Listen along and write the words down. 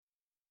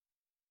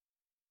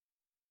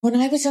When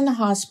I was in the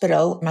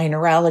hospital, my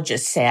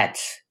neurologist sat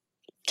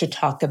to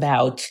talk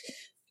about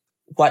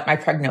what my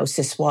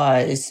prognosis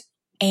was.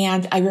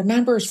 And I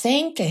remember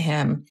saying to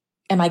him,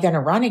 am I going to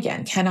run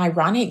again? Can I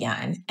run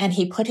again? And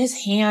he put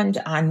his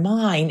hand on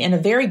mine in a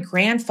very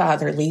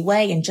grandfatherly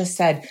way and just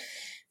said,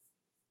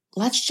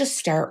 let's just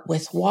start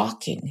with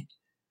walking.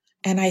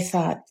 And I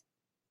thought,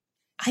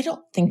 I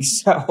don't think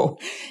so.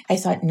 I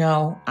thought,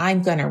 no,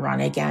 I'm going to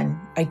run again.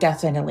 I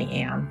definitely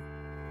am.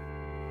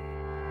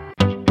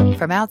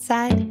 From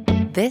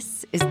outside,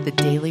 this is the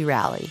Daily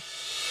Rally.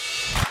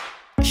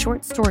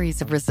 Short stories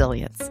of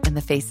resilience in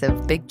the face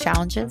of big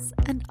challenges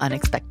and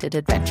unexpected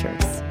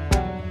adventures.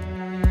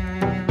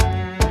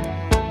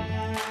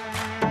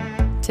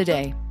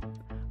 Today,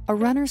 a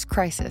runner's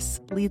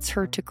crisis leads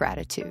her to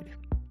gratitude.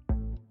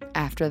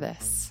 After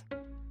this.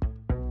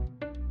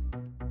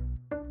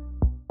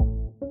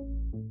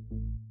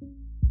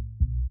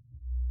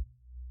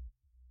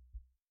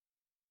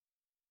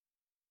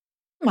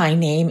 My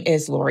name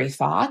is Lori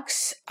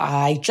Fox.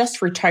 I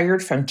just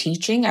retired from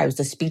teaching. I was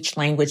a speech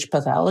language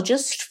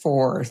pathologist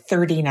for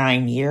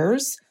 39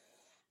 years.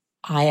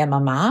 I am a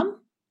mom.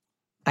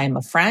 I'm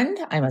a friend.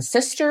 I'm a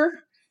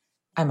sister.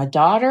 I'm a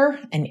daughter,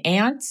 an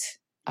aunt.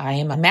 I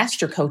am a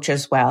master coach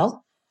as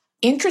well.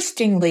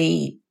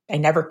 Interestingly, I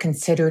never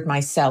considered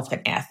myself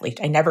an athlete.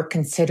 I never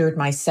considered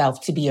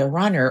myself to be a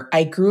runner.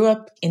 I grew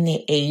up in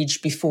the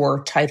age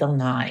before Title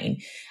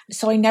IX.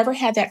 So I never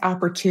had that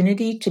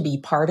opportunity to be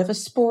part of a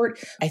sport.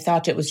 I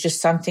thought it was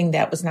just something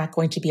that was not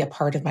going to be a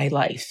part of my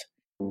life.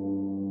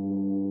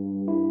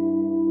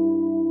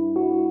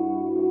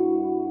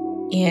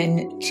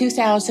 In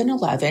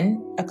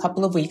 2011, a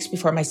couple of weeks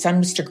before my son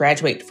was to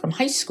graduate from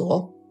high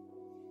school,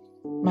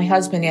 my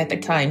husband at the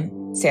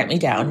time sat me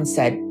down and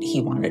said he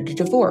wanted a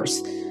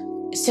divorce.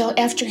 So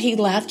after he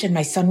left and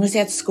my son was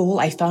at school,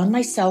 I found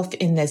myself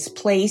in this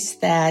place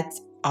that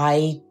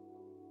I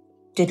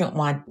didn't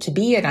want to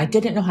be in. I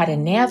didn't know how to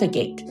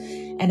navigate.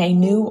 And I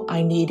knew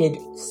I needed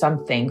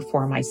something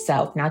for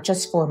myself, not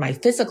just for my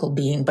physical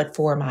being, but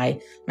for my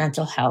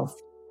mental health.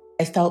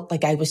 I felt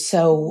like I was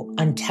so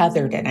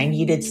untethered and I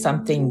needed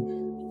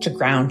something to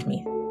ground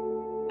me.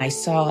 I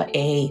saw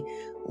a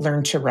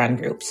Learn to Run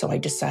group, so I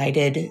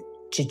decided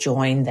to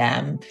join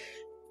them.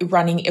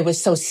 Running, it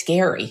was so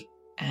scary.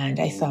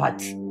 And I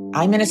thought,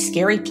 I'm in a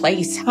scary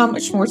place. How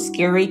much more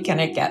scary can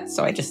it get?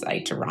 So I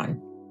decided to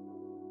run.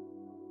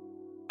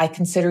 I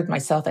considered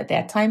myself at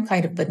that time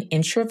kind of an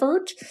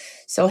introvert.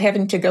 So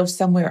having to go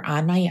somewhere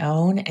on my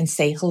own and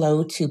say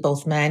hello to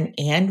both men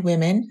and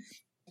women,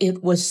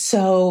 it was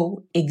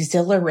so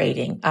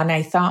exhilarating. And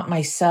I thought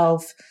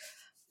myself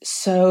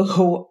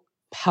so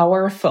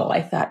powerful.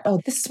 I thought, oh,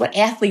 this is what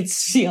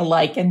athletes feel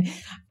like. And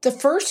the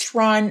first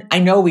run, I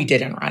know we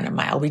didn't run a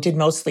mile. We did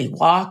mostly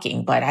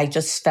walking, but I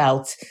just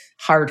felt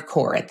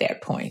hardcore at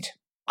that point.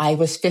 I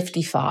was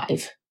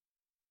 55.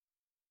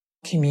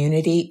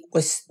 Community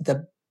was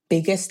the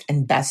biggest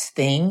and best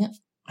thing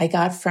I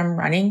got from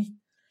running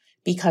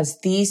because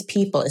these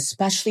people,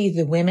 especially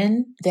the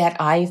women that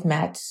I've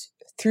met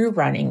through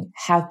running,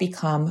 have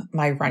become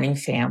my running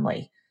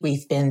family.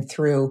 We've been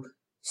through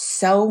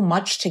so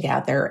much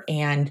together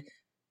and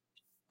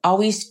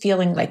always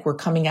feeling like we're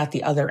coming out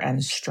the other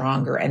end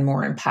stronger and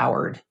more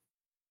empowered.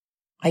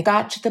 I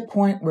got to the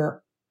point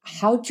where,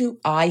 how do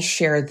I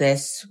share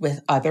this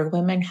with other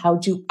women? How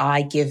do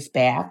I give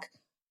back?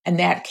 And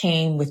that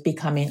came with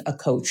becoming a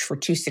coach for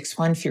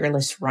 261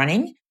 Fearless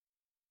Running.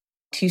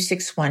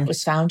 261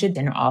 was founded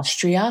in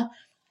Austria,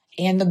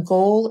 and the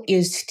goal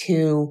is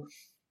to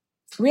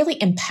really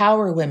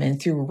empower women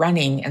through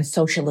running and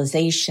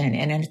socialization,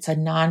 and it's a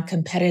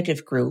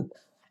non-competitive group.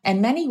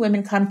 And many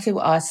women come to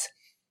us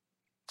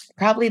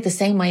probably the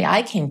same way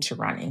I came to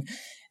running,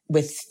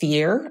 with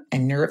fear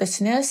and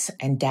nervousness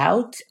and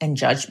doubt and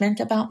judgment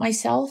about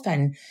myself.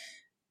 And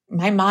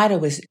my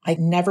motto is I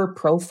never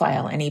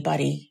profile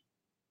anybody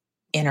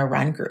in a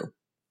run group.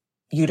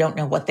 You don't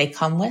know what they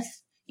come with.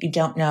 You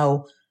don't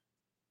know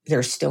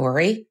their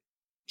story.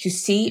 To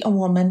see a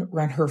woman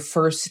run her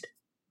first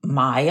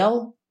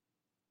mile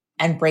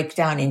and break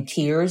down in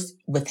tears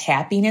with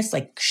happiness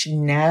like she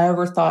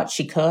never thought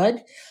she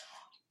could,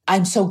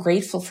 I'm so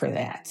grateful for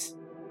that.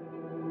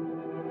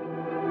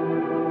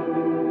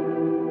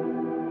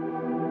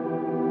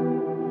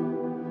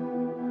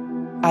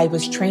 I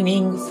was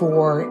training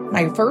for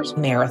my first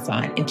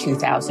marathon in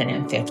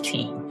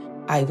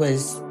 2015. I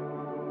was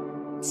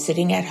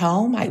sitting at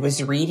home, I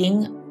was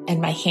reading,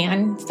 and my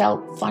hand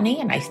felt funny,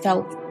 and I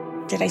felt,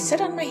 did I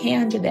sit on my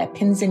hand? Did that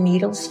pins and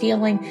needles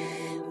feeling?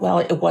 Well,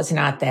 it was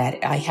not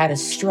that. I had a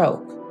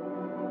stroke.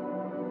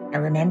 I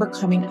remember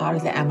coming out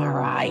of the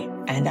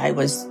MRI, and I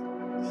was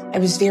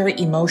very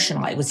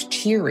emotional. I was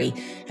teary,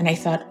 and I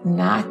thought,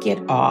 knock it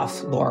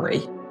off,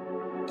 Lori.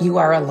 You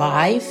are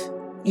alive.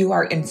 You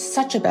are in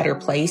such a better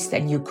place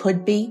than you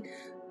could be.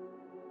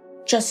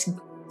 Just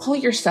pull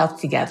yourself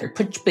together,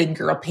 put your big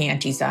girl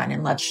panties on,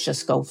 and let's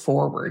just go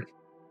forward.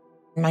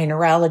 My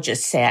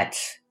neurologist sat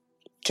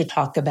to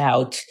talk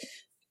about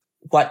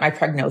what my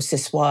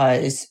prognosis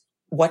was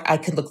what I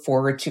could look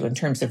forward to in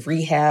terms of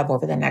rehab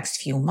over the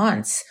next few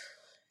months.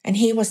 And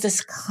he was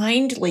this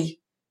kindly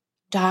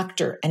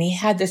doctor, and he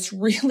had this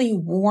really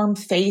warm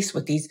face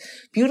with these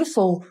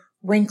beautiful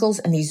wrinkles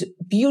and these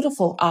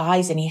beautiful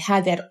eyes, and he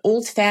had that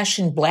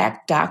old-fashioned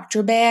black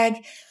doctor bag.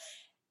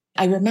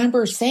 I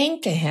remember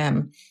saying to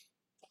him,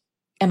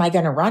 am I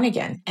going to run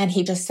again? And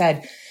he just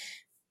said,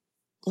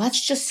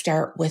 let's just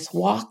start with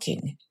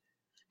walking.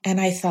 And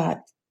I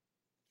thought,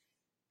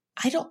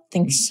 I don't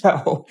think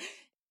so.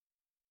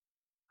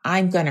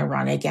 I'm going to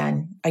run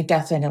again. I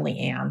definitely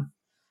am.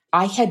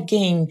 I had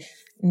gained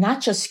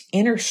not just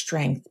inner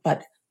strength,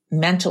 but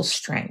mental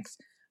strength.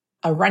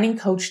 A running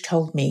coach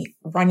told me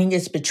running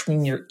is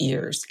between your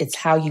ears. It's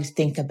how you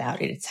think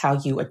about it. It's how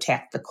you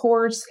attack the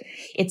course.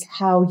 It's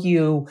how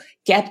you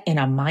get in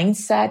a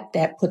mindset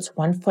that puts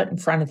one foot in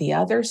front of the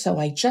other. So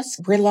I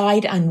just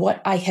relied on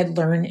what I had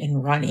learned in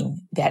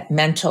running, that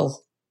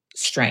mental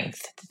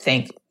strength to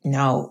think,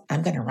 no,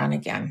 I'm going to run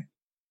again.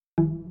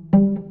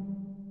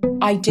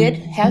 I did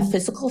have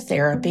physical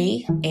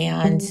therapy,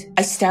 and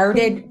I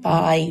started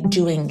by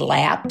doing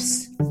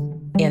laps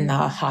in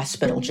the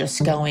hospital,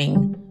 just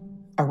going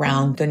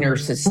around the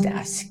nurse's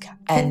desk.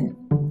 And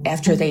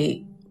after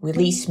they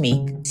released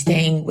me,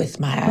 staying with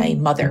my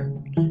mother,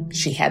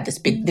 she had this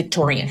big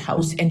Victorian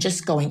house, and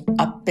just going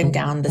up and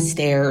down the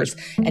stairs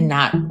and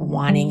not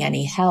wanting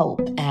any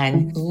help,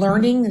 and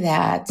learning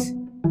that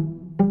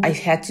I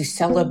had to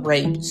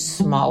celebrate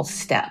small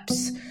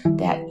steps,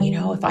 that,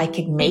 if I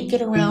could make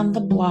it around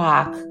the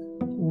block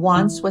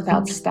once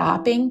without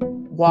stopping,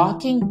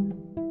 walking,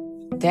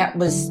 that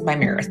was my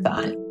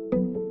marathon.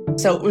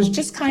 So it was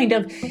just kind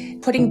of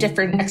putting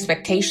different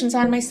expectations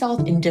on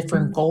myself and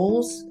different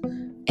goals,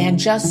 and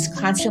just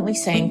constantly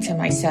saying to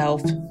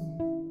myself,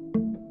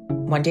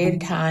 one day at a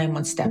time,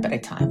 one step at a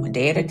time, one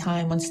day at a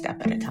time, one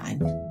step at a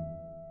time.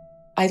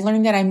 I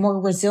learned that I'm more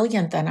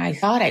resilient than I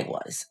thought I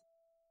was.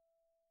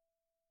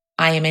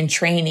 I am in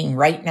training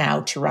right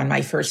now to run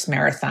my first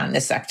marathon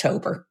this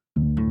October.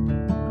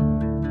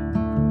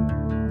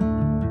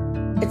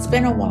 It's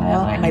been a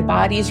while, and my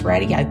body's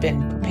ready. I've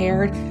been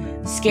prepared,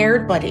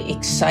 scared, but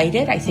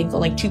excited. I think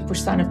only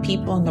 2% of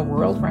people in the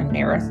world run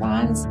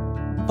marathons.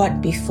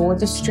 But before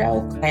the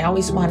stroke, I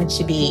always wanted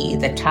to be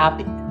the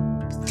top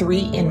 3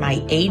 in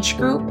my age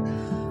group.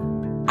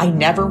 I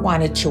never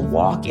wanted to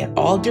walk at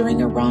all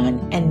during a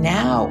run. And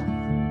now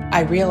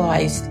I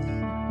realized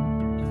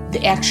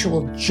the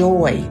actual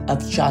joy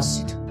of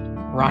just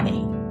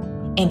running.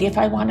 And if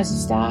I want to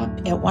stop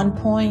at one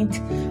point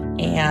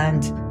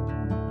and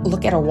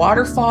look at a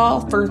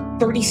waterfall for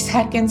 30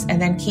 seconds and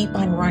then keep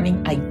on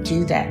running, I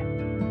do that.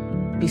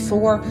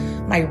 Before,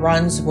 my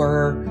runs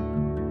were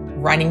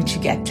running to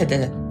get to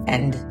the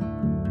end.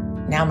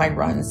 Now my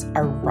runs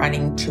are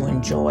running to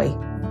enjoy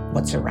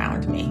what's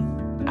around me.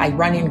 I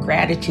run in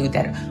gratitude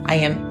that I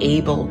am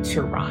able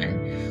to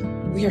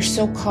run. We are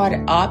so caught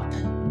up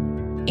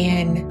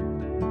in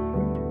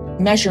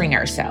measuring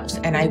ourselves.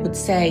 And I would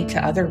say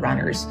to other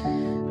runners,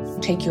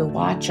 take your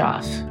watch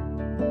off.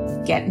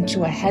 Get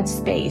into a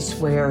headspace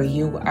where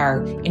you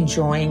are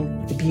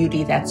enjoying the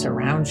beauty that's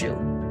around you.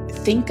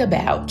 Think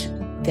about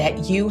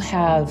that you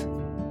have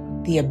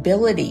the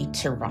ability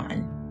to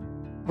run.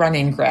 Run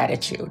in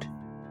gratitude.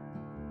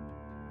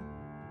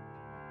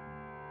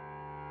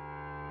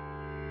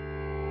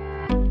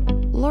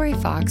 Lori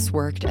Fox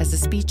worked as a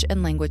speech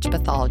and language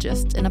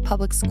pathologist in a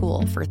public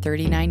school for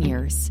 39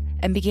 years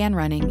and began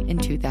running in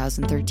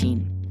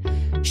 2013.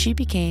 She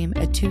became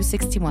a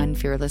 261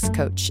 Fearless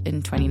Coach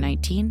in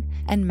 2019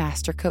 and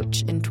Master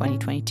Coach in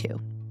 2022.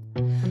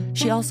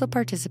 She also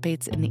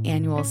participates in the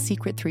annual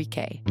Secret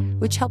 3K,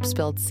 which helps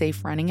build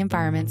safe running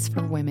environments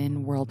for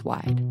women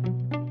worldwide.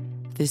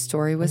 This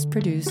story was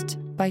produced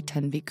by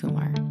Tanvi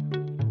Kumar.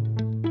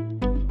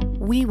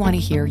 We want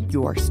to hear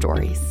your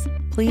stories.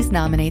 Please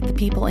nominate the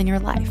people in your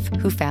life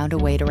who found a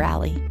way to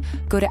rally.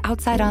 Go to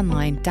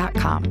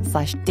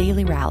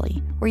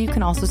outsideonline.com/dailyrally, where you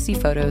can also see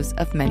photos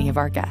of many of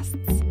our guests.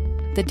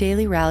 The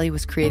Daily Rally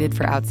was created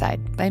for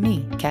Outside by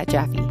me, Kat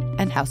Jaffe,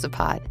 and House of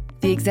Pod.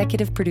 The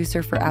executive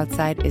producer for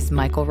Outside is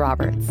Michael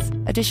Roberts.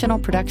 Additional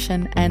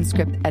production and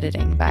script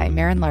editing by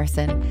Maren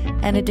Larson,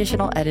 and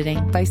additional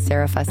editing by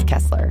Sarah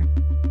Fuss-Kessler.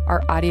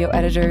 Our audio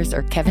editors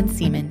are Kevin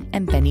Seaman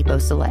and Benny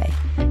Beausoleil,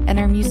 and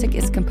our music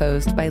is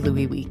composed by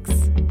Louis Weeks.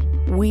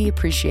 We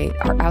appreciate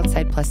our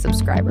Outside Plus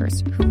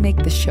subscribers who make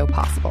this show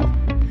possible.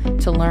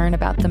 To learn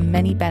about the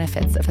many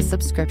benefits of a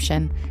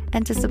subscription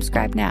and to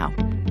subscribe now,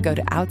 go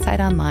to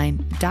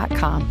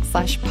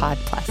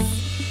outsideonline.com/podplus.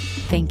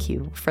 Thank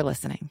you for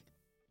listening.